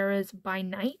Aguilera's By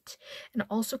Night, and it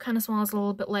also kind of smells a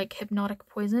little bit like Hypnotic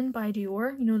Poison by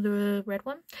Dior, you know, the red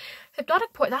one.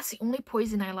 Hypnotic Poison, that's the only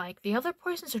poison I like. The other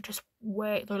poisons are just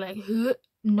they're like,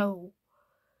 no.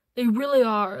 They really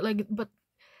are, like, but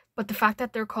the fact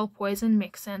that they're called poison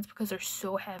makes sense because they're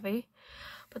so heavy.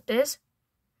 But this,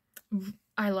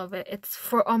 I love it. It's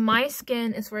on my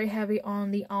skin, it's very heavy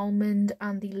on the almond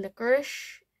and the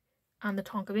licorice and the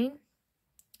tonka bean.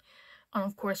 And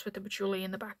of course with the patchouli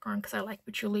in the background, because I like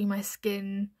patchouli. My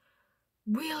skin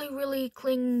really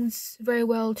clings very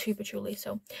well to patchouli.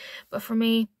 So, but for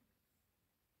me,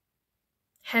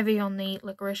 heavy on the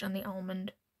licorice and the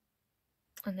almond,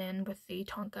 and then with the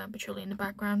tonka and patchouli in the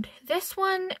background. This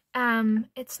one,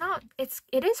 it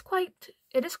is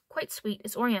quite sweet.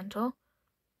 It's oriental.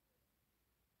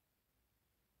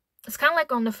 It's kind of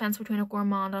like on the fence between a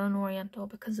gourmand and an oriental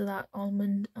because of that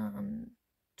almond and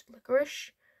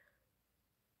licorice.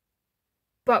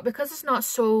 But because it's not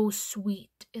so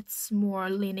sweet, it's more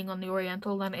leaning on the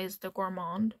oriental than is the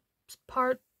gourmand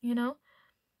part, you know?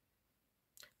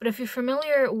 But if you're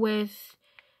familiar with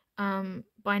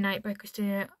By Night by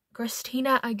Christina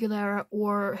Aguilera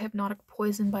or Hypnotic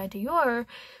Poison by Dior,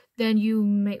 then you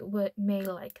may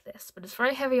like this. But it's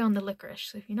very heavy on the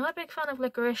licorice. So if you're not a big fan of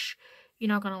licorice, you're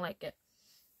not going to like it.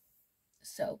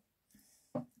 So,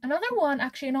 another one,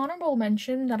 actually an honorable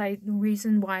mention, the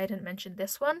reason why I didn't mention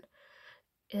this one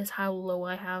is how low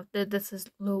I have. This is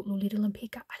Lolita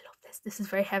Lampica. I love this. This is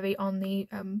very heavy on the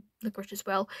licorice as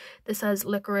well. This has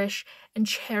licorice and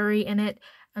cherry in it,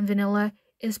 and vanilla.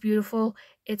 Is beautiful.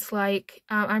 It's like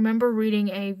I remember reading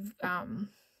a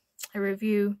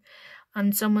review,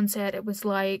 and someone said it was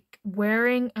like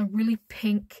wearing a really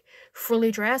pink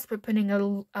frilly dress but putting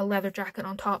a leather jacket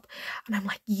on top, and I'm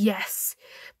like, yes.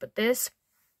 But this,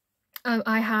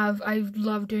 I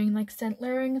love doing like scent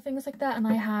layering and things like that, and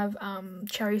I have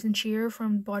Cherries and Cheer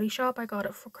from Body Shop. I got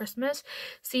it for Christmas.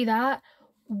 See that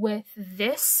with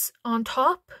this on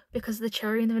top because of the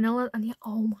cherry and the vanilla and the,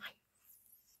 oh my,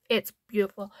 it's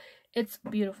beautiful. It's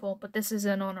beautiful, but this is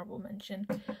an honorable mention.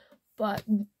 But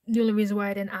the only reason why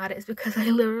I didn't add it is because I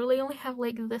literally only have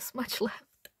like this much left.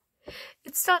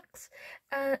 It sucks.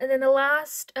 And then the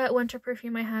last winter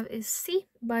perfume I have is C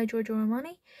by Giorgio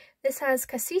Armani. This has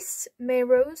cassis, may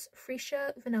rose,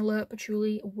 freesia, vanilla,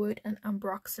 patchouli, wood, and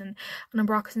ambroxan. And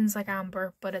ambroxan is like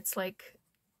amber, but it's like,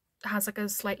 has like a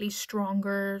slightly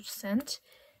stronger scent.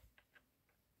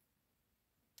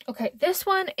 Okay, this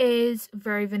one is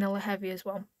very vanilla heavy as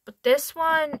well, but this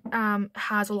one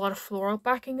has a lot of floral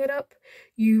backing it up.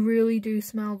 You really do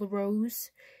smell the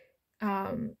rose,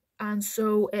 and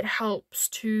so it helps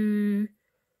to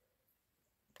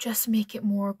just make it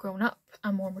more grown up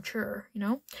and more mature, you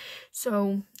know?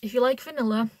 So if you like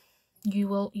vanilla,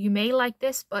 you may like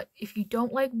this, but if you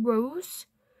don't like rose,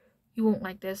 you won't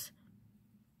like this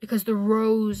because the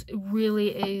rose really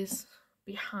is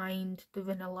behind the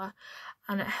vanilla,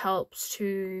 and it helps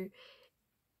to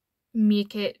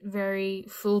make it very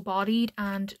full-bodied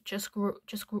and just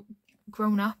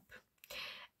grown up,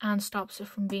 and stops it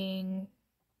from being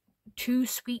too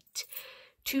sweet,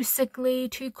 too sickly,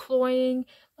 too cloying.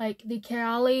 Like the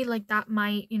Kayali, like that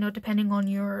might, you know, depending on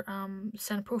your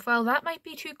scent profile, that might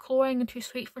be too cloying and too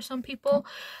sweet for some people.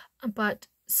 But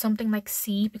something like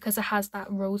C, because it has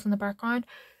that rose in the background,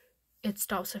 it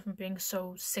stops it from being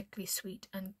so sickly sweet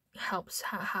and helps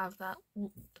have that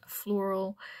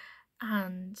floral,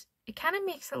 and it kind of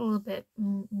makes it a little bit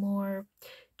more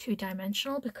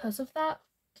two-dimensional because of that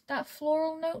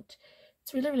floral note.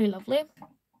 It's really, really lovely.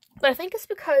 But I think it's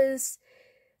because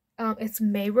it's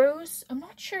May Rose. I'm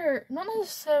not sure, I'm not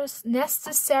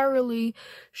necessarily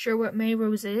sure what May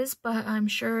Rose is, but I'm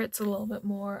sure it's a little bit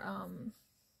more,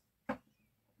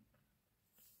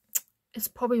 it's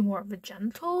probably more of a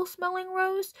gentle smelling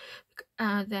rose,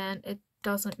 then it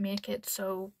doesn't make it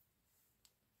so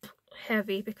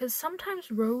heavy, because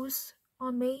sometimes rose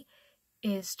on me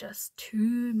is just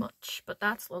too much, but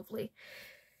that's lovely.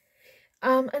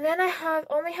 And then I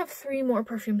only have 3 more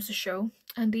perfumes to show,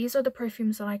 and these are the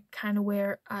perfumes that I kind of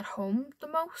wear at home the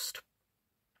most.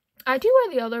 I do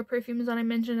wear the other perfumes that I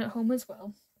mentioned at home as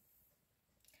well,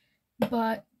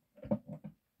 but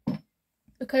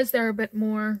because they're a bit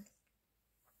more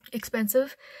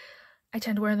expensive, I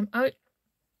tend to wear them out.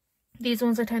 These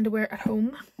ones I tend to wear at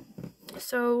home.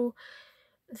 So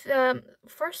the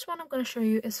first one I'm going to show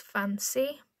you is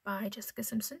Fancy by Jessica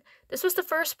Simpson. This was the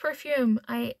first perfume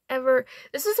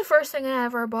this is the first thing I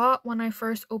ever bought when I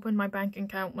first opened my bank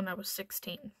account when I was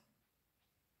 16.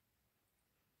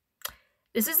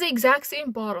 This is the exact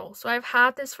same bottle, so I've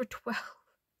had this for 12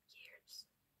 years.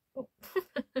 Oh.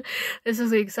 This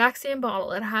is the exact same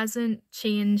bottle. It hasn't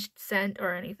changed scent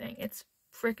or anything. It's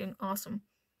freaking awesome.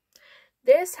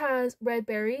 This has red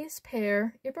berries,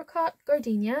 pear, apricot,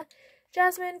 gardenia,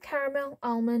 jasmine, caramel,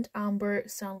 almond, amber,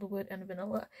 sandalwood, and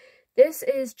vanilla. This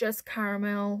is just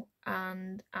caramel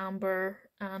and amber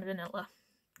and vanilla.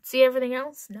 See everything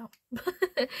else? No.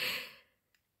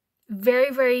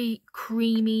 Very, very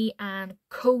creamy and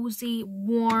cozy,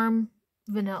 warm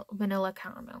vanilla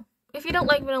caramel. If you don't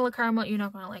like vanilla caramel, you're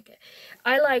not going to like it.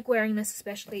 I like wearing this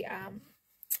especially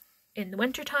in the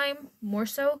winter time, more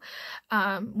so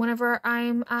whenever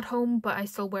I'm at home, but I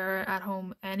still wear it at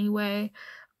home anyway.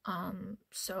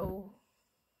 So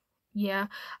yeah,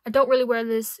 I don't really wear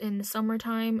this in the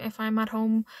summertime if I'm at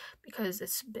home because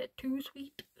it's a bit too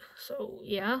sweet. So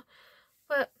yeah,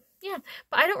 but yeah,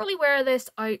 but I don't really wear this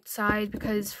outside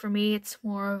because for me it's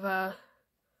more of a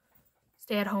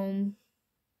stay at home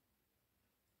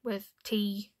with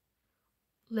tea,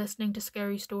 listening to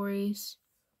scary stories,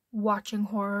 watching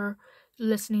horror,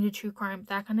 listening to true crime,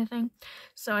 that kind of thing.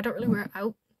 So I don't really wear it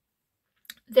out.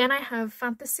 Then I have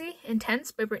Fantasy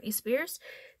Intense by Britney Spears.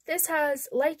 This has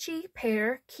lychee,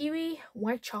 pear, kiwi,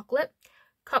 white chocolate,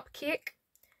 cupcake,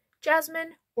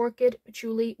 jasmine, orchid,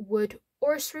 patchouli, wood,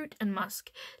 orris root, and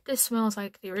musk. This smells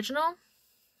like the original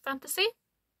Fantasy,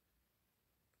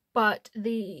 but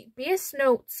the base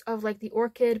notes of like the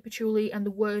orchid, patchouli, and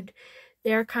the wood,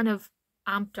 they're kind of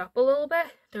amped up a little bit.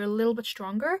 They're a little bit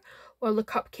stronger, while the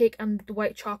cupcake and the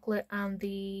white chocolate and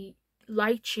the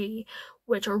lychee,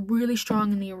 which are really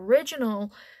strong in the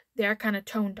original, they're kind of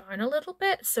toned down a little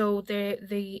bit, so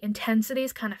the intensity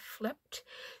is kind of flipped.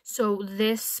 So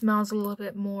this smells a little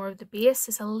bit more, the base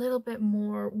is a little bit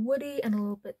more woody and a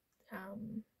little bit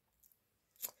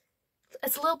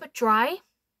it's a little bit dry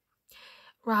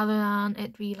rather than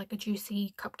it be like a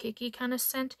juicy cupcakey kind of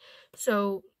scent.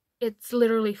 So it's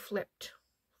literally flipped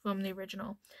from the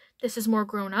original. This is more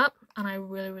grown up and I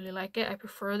really, really like it. I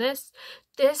prefer this.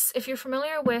 This, if you're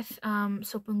familiar with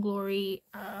Soap and Glory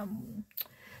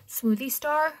Smoothie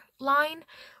Star line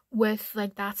with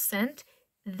like that scent,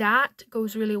 that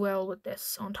goes really well with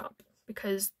this on top,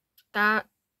 because that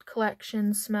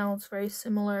collection smells very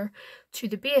similar to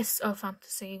the base of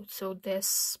Fantasy. So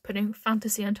this, putting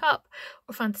Fantasy on top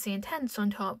or Fantasy Intense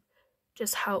on top,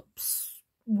 just helps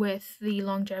with the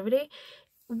longevity.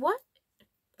 What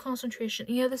concentration?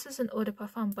 Yeah, this is an eau de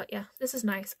parfum, but yeah, this is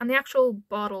nice. And the actual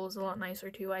bottle is a lot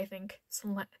nicer too, I think.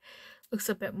 So looks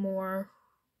a bit more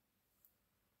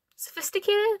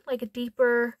sophisticated, like a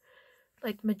deeper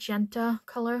like magenta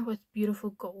color with beautiful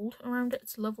gold around it.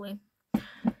 It's lovely.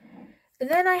 And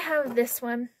then I have this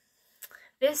one.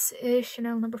 This is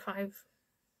Chanel No. 5.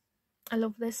 I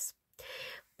love this,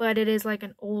 but it is like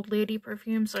an old lady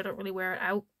perfume, so I don't really wear it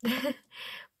out.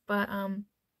 But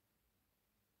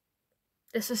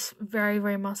this is very,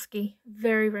 very musky.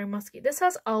 Very, very musky. This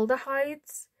has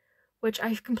aldehydes, which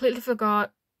I completely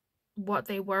forgot what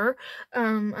they were.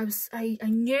 I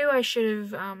knew I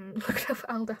should have looked up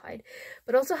aldehyde,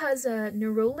 but also has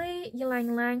neroli, ylang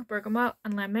ylang, bergamot,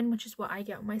 and lemon, which is what I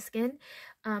get on my skin.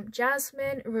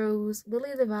 Jasmine, rose,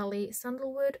 lily of the valley,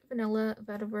 sandalwood, vanilla,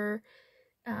 vetiver,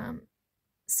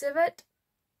 civet.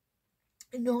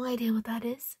 No idea what that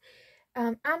is.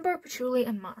 Amber, patchouli,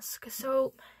 and musk.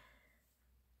 So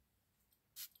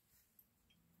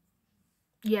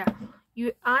yeah,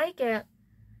 I get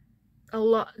a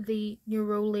lot the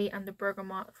neroli and the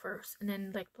bergamot first, and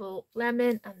then like the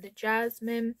lemon and the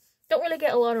jasmine. Don't really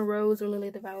get a lot of rose or lily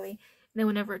of the valley. And then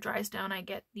whenever it dries down, I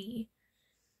get the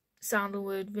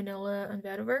sandalwood, vanilla, and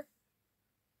vetiver.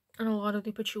 and a lot of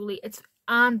the patchouli.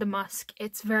 And the musk.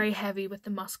 It's very heavy with the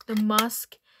musk. The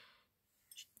musk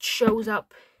shows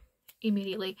up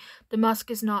immediately. The musk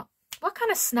is not... What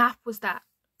kind of snap was that?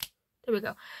 There we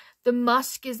go. The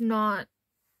musk is not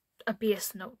a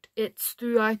base note. It's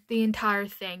throughout the entire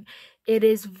thing. It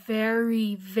is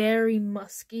very, very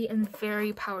musky and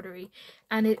very powdery.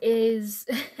 And it is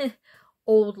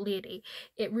old lady.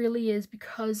 It really is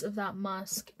because of that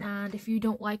musk. And if you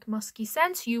don't like musky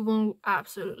scents, you will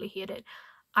absolutely hate it.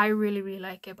 I really, really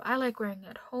like it. But I like wearing it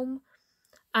at home.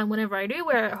 And whenever I do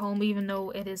wear it at home, even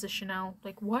though it is a Chanel,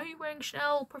 like, why are you wearing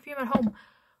Chanel perfume at home?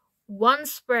 One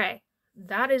spray.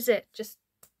 That is it. Just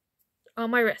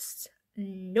on my wrists.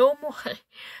 No more.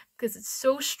 Because it's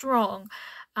so strong.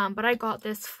 But I got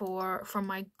this from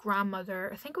my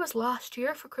grandmother. I think it was last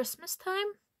year for Christmas time.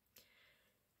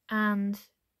 And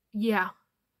yeah.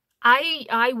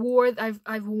 I've worn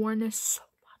this so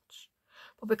much.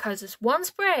 But because it's one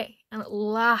spray and it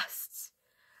lasts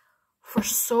for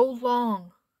so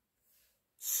long.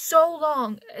 So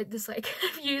long. It's like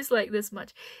I've used like this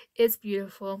much. It's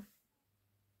beautiful.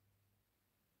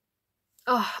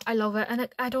 Oh, I love it. And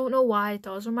I don't know why it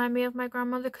does remind me of my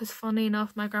grandmother, because funny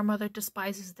enough, my grandmother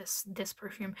despises this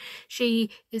perfume.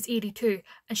 She is 82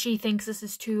 and she thinks this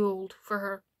is too old for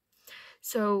her.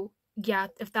 So yeah,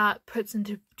 if that puts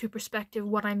into perspective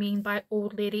what I mean by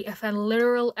old lady, if a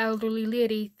literal elderly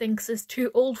lady thinks it's too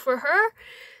old for her,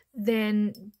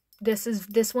 then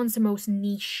this one's the most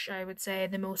niche, I would say,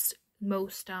 the most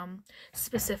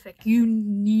specific. You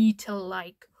need to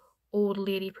like old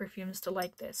lady perfumes to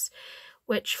like this.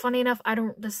 Which, funny enough,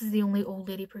 this is the only old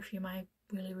lady perfume I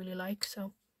really, really like,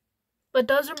 so. But it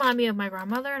does remind me of my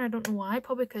grandmother, and I don't know why,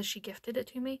 probably because she gifted it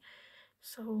to me.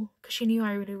 So, because she knew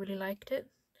I really, really liked it.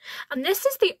 And this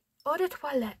is the Eau de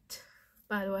Toilette,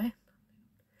 by the way.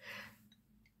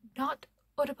 Not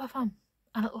Eau de Parfum.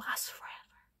 And it lasts forever.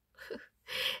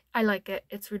 I like it.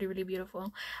 It's really, really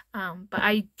beautiful. But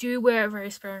I do wear it very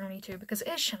sparingly too, because it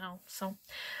is Chanel, so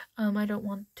I don't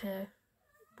want to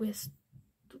waste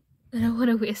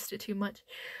it too much.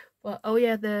 But oh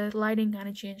yeah, the lighting kind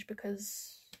of changed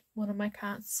because one of my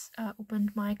cats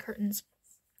opened my curtains.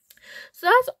 So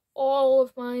that's all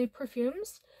of my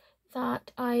perfumes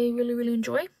that I really, really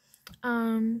enjoy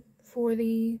for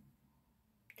the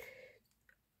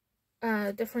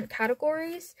different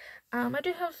categories. I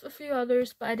do have a few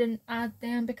others, but I didn't add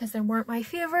them because they weren't my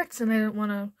favorites, and I didn't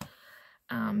want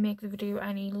to make the video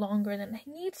any longer than it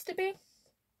needs to be.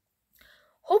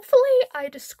 Hopefully I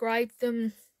described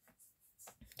them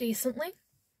decently.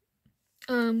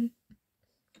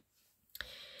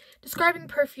 Describing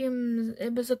perfumes,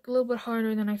 it was a little bit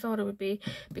harder than I thought it would be,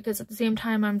 because at the same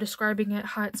time I'm describing it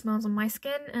how it smells on my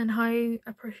skin, and how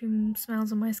a perfume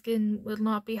smells on my skin will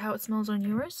not be how it smells on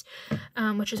yours,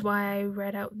 which is why I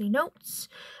read out the notes,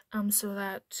 so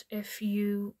that if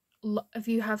you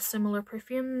have similar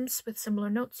perfumes with similar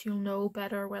notes, you'll know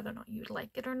better whether or not you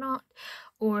like it or not.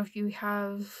 Or if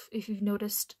you've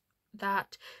noticed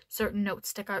that certain notes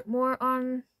stick out more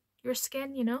on your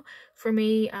skin, you know. For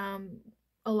me,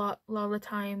 a lot of the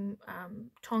time,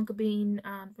 tonka bean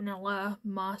and vanilla,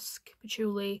 musk,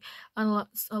 patchouli, and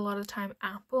a lot of the time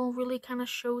apple really kind of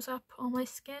shows up on my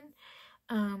skin.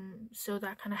 So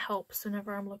that kind of helps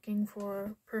whenever I'm looking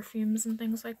for perfumes and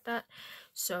things like that.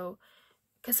 So,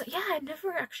 because yeah, I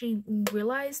never actually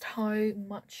realized how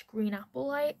much green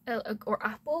apple or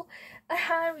apple I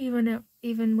have, even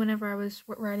whenever I was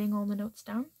writing all the notes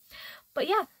down. But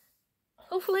yeah,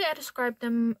 hopefully I described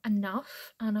them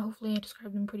enough, and hopefully I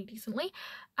described them pretty decently.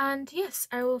 And yes,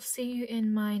 I will see you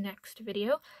in my next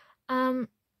video. My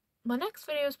next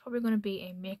video is probably going to be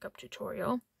a makeup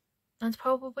tutorial. That's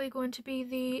probably going to be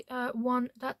the one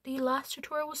that the last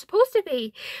tutorial was supposed to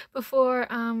be before,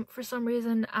 for some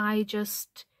reason, I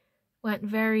just went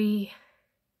very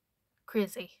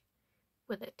crazy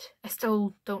with it. I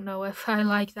still don't know if I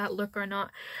like that look or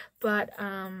not, but,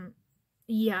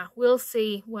 yeah, we'll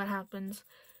see what happens.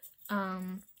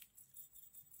 And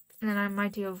then I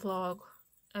might do a vlog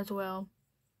as well,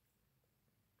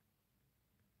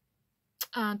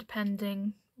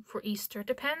 depending for Easter.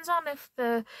 Depends on if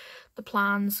the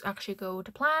plans actually go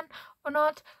to plan or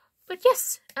not. But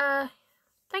yes,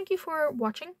 thank you for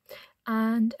watching,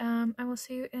 and I will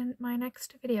see you in my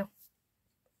next video.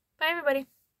 Bye everybody.